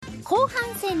後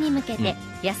半戦に向けて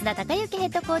安田孝之ヘッ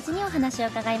ドコーチにお話を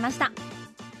伺いました。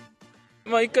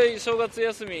一回正月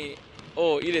休み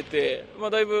を入れて、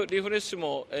だいぶリフレッシュ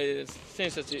も、選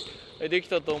手たちでき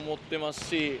たと思ってます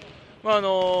し、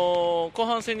後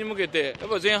半戦に向けてやっ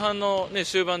ぱ前半の、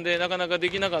終盤でなかなかで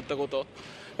きなかったこと、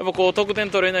やっぱ得点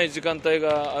取れない時間帯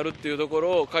があるっていうとこ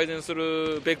ろを改善す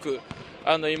るべく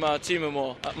今チーム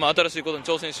も、新しいことに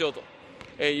挑戦しようと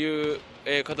いう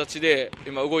形で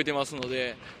今動いてますの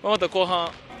で、また後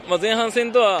半、前半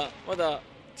戦とはまた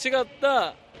違っ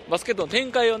たバスケットの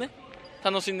展開を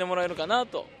楽しんでもらえるかな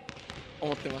と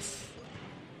思ってます。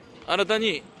新た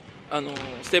に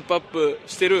ステップアップ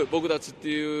してる僕たち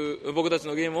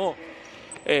のゲームを、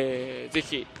ぜ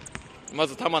ひま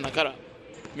ず玉名から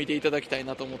見ていただきたい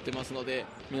なと思ってますので、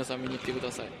皆さん見に来てく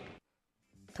ださい。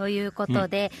ということ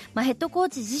で、ヘッドコー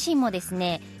チ自身もです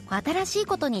ね、新しい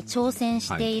ことに挑戦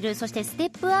している、そしてステッ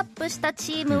プアップした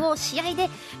チームを試合で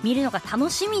見るのが楽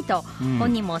しみと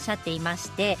本人もおっしゃっていま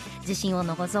して、自信を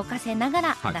のぞかせなが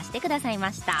ら出してください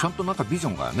ました。ちゃんとなんかビジョ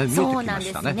ンが見えてきましたね。そうなん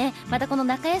ですね。またこの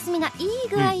中休みがいい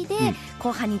具合で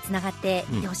後半につながって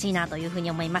いってほしいなというふう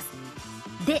に思います。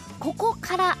で、ここ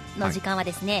からの時間は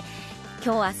ですね、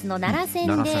今日明日の奈良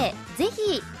戦でぜ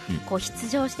ひ出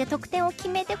場して得点を決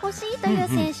めてほしいという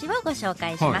選手をご紹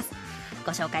介します。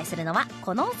ご紹介するのは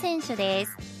この選手で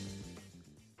す。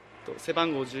背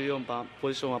番号14番、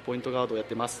ポジションはポイントガードをやっ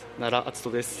てます奈良篤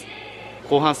人です。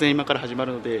後半戦今から始ま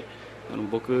るので、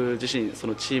僕自身そ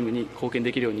のチームに貢献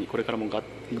できるようにこれからも頑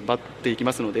張っていき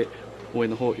ますので、応援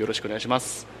の方よろしくお願いしま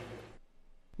す。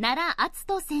奈良篤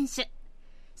人選手、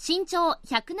身長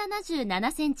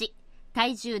177センチ、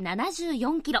体重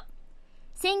74キロ、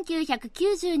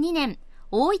1992年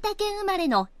大分県生まれ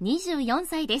の24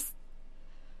歳です。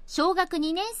小学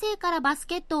2年生からバス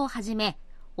ケットを始め、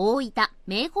大分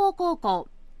明豊高校、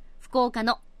福岡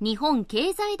の日本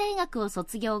経済大学を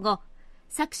卒業後、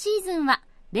昨シーズンは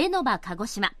レノバ鹿児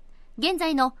島、現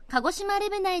在の鹿児島レ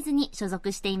ブナイズに所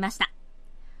属していました。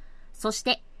そし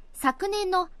て昨年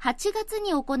の8月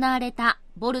に行われた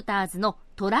ボルターズの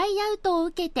トライアウトを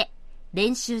受けて、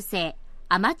練習生、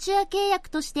アマチュア契約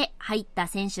として入った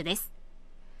選手です。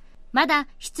まだ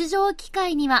出場機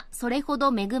会にはそれほ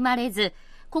ど恵まれず、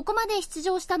ここまで出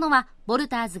場したのはボル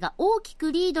ターズが大き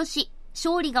くリードし、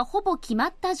勝利がほぼ決ま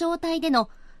った状態での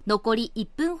残り1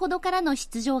分ほどからの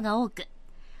出場が多く、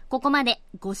ここまで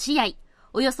5試合、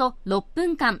およそ6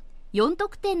分間、4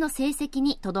得点の成績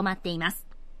にとどまっています。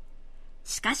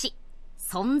しかし、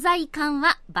存在感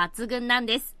は抜群なん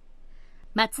です。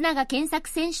松永健作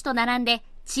選手と並んで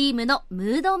チームのム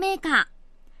ードメーカー。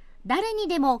誰に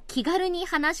でも気軽に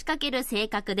話しかける性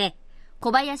格で、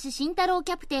小林慎太郎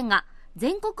キャプテンが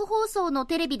全国放送の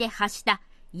テレビで発した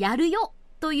やるよ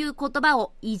という言葉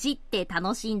をいじって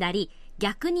楽しんだり、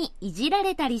逆にいじら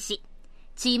れたりし、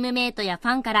チームメイトやフ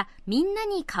ァンからみんな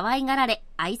に可愛がられ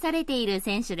愛されている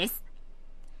選手です。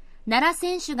奈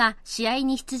良選手が試合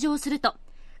に出場すると、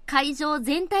会場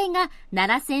全体が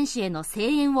奈良選手への声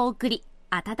援を送り、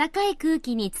温かい空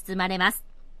気に包まれます。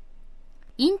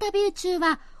インタビュー中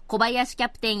は小林キャ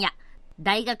プテンや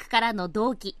大学からの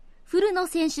同期古野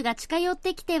選手が近寄っ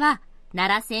てきては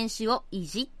奈良選手をい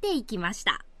じっていきまし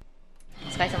た。お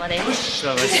疲れ様です。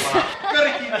圧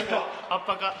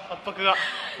迫が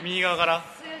右側から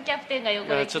キャプテンが横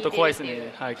で聞いてるっていう。ちょっと怖いです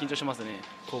ね。はい、緊張しますね。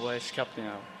小林キャプテン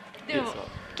は。でも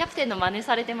キャプテンの真似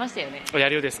されてましたよね。や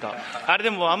るようですか。あれで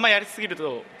もあんまりやりすぎる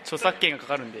と著作権がか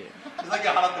かるんで。著作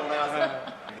権払ってもらいま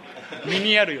す。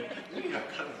耳やるよ。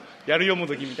やるよも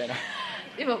どきみたいな。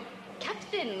でもキャプ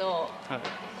テンの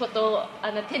ことを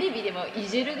テレビでもい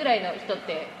じるぐらいの人っ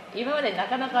て今までな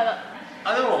かなか。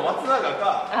でも松永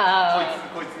か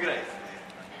こいつぐらいですね。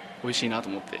美味しいなと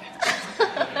思って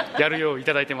やるようい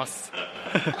ただいてます。こい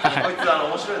つ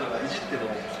面白いのがいじっても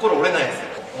心折れないですよ。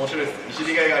面白いです。い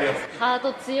じりがいがあります。ハー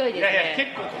ト強いですね。いや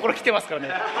結構心きてますからね。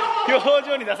表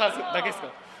情に出さすだけですか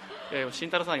ら。慎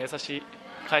太郎さん優しい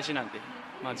返しなんで、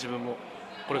自分も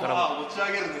これからも持ち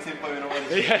上げるんで先輩目の前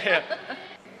に。いや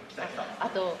あ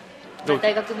と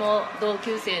大学も同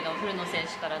級生の古野選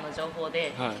手からの情報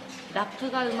で、ラッ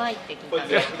プがうまいって聞いたん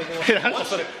で。なんか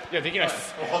それできないで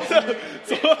す。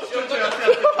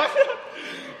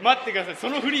待ってください。そ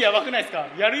の振りやばくないですか。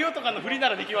やるよとかの振りな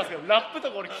らできますけど、ラップ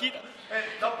とか俺聞いた。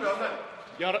ラップやんないの？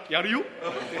やるよ。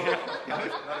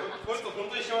こいつと本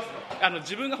当にしますの？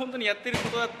自分が本当にやってるこ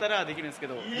とだったらできるんですけ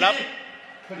ど、ラッ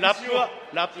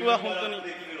プは本当に。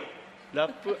ラ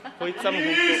ップ、こいつはもう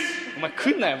本当、お前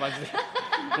来んなよマジで。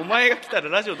お前が来たら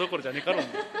ラジオどころじゃねえかろ。本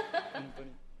当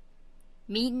に。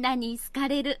みんなに好か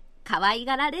れる、可愛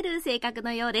がられる性格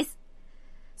のようです。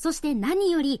そして何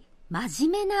より真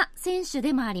面目な選手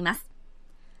でもあります。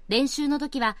練習の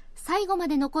時は最後ま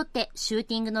で残ってシュー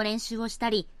ティングの練習をした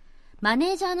り、マ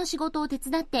ネージャーの仕事を手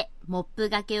伝ってモップ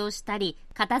がけをしたり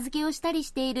片付けをしたり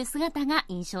している姿が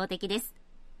印象的です。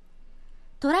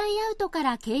トライアウトか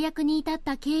ら契約に至っ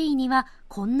た経緯には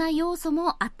こんな要素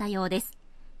もあったようです。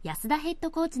安田ヘッ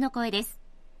ドコーチの声です。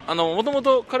もとも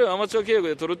と彼はアマチュア契約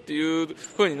で取るっていう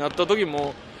風になった時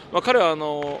も、彼は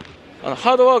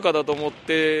ハードワーカーだと思っ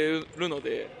ているの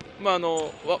で、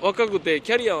若くて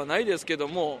キャリアはないですけど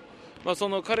も、そ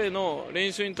の彼の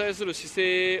練習に対する姿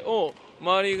勢を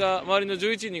周りの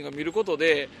11人が見ること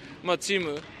で、チー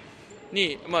ム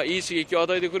にいい刺激を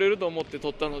与えてくれると思って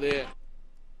取ったので。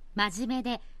真面目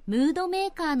でムードメ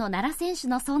ーカーの奈良選手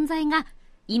の存在が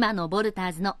今のボルタ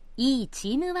ーズのいいチ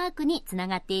ームワークにつな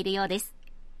がっているようです。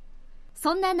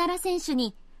そんな奈良選手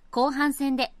に後半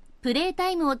戦でプレー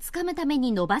タイムをつかむため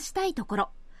に伸ばしたいところ、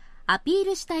アピー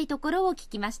ルしたいところを聞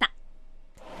きました。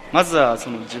まずは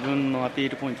その自分のアピー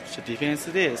ルポイントとしてディフェン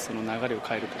スでその流れを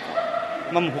変えると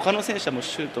か、もう他の選手はもう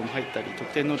シュートも入ったり得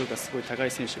点能力がすごい高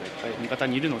い選手がいっぱい味方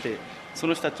にいるので、そ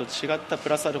の人たちと違ったプ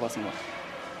ラスアルファその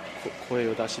声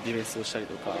を出しディフェンスをしたり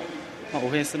とか、オフ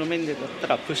ェンスの面でだった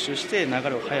らプッシュして流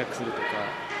れを速くするとか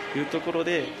いうところ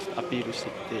でアピールして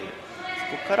いって、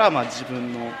そこから自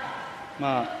分の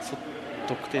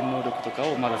得点能力とか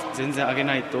をまだ全然上げ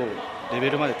ないとレベ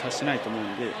ルまで達しないと思う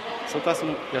ので、そこはそ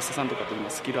の安田さんとかと今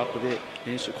スキルアップで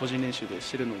個人練習で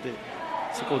してるので、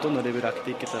そこをどんどんレベル上げ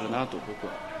ていけたらなと僕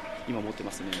は今思って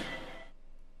ますね。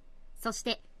そし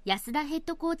て安田ヘッ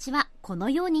ドコーチはこ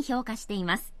のように評価してい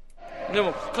ます。で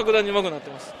も格段に上手くなって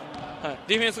ます、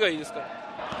ディフェンスがいいですか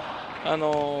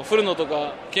ら、振るのと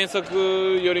か検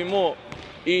索よりも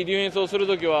いいディフェンスをする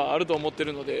ときはあると思って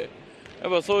るので、や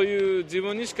っぱそういう自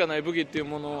分にしかない武器っていう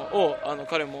ものを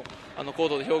彼もコー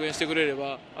トで表現してくれれ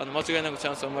ば間違いなくチ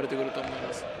ャンスが生まれてくると思い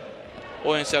ます。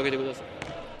応援してあげてください。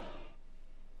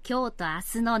今日と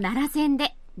明日の奈良戦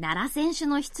で奈良選手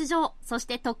の出場、そし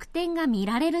て得点が見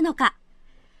られるのか、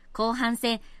後半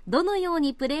戦どのよう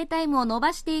にプレータイムを伸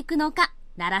ばしていくのか、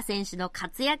奈良選手の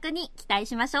活躍に期待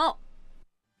しましょう。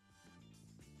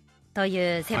と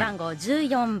いう背番号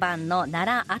14番の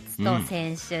奈良篤人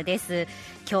選手です、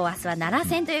今日明日は奈良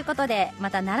戦ということで、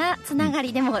また奈良つなが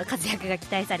りでも活躍が期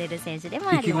待される選手でも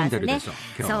ありますね。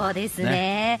そうです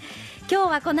ね。今日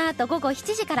はこの後午後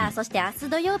7時から、そして明日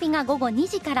土曜日が午後2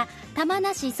時から玉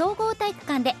名市総合体育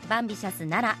館でバンビシャス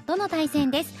奈良との対戦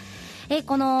です。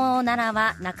この奈良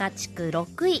は中地区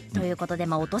6位ということで、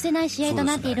落とせない試合と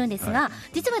なっているんですが、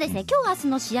実はですね、今日明日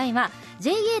の試合は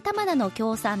JA 玉名の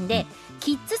協賛で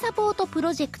キッズサポートプ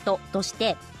ロジェクトとし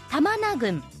て玉名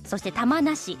郡、そして玉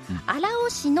名市、荒尾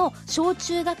市の小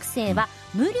中学生は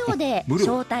無料で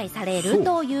招待される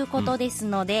ということです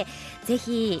ので、ぜ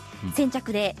ひ先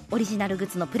着でオリジナルグッ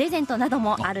ズのプレゼントなど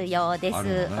もあるようです。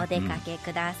お出かけ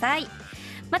ください。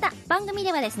また番組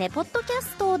ではですね、ポッドキャ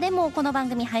ストでもこの番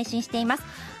組配信しています。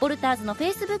ボルターズのフェ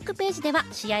イスブックページでは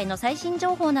試合の最新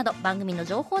情報など番組の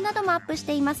情報などもアップし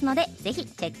ていますので、ぜひ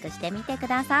チェックしてみてく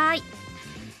ださい。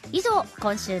以上、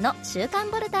今週の週刊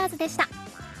ボルターズでした。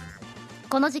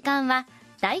この時間は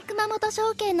大熊本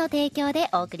証券の提供で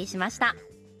お送りしました。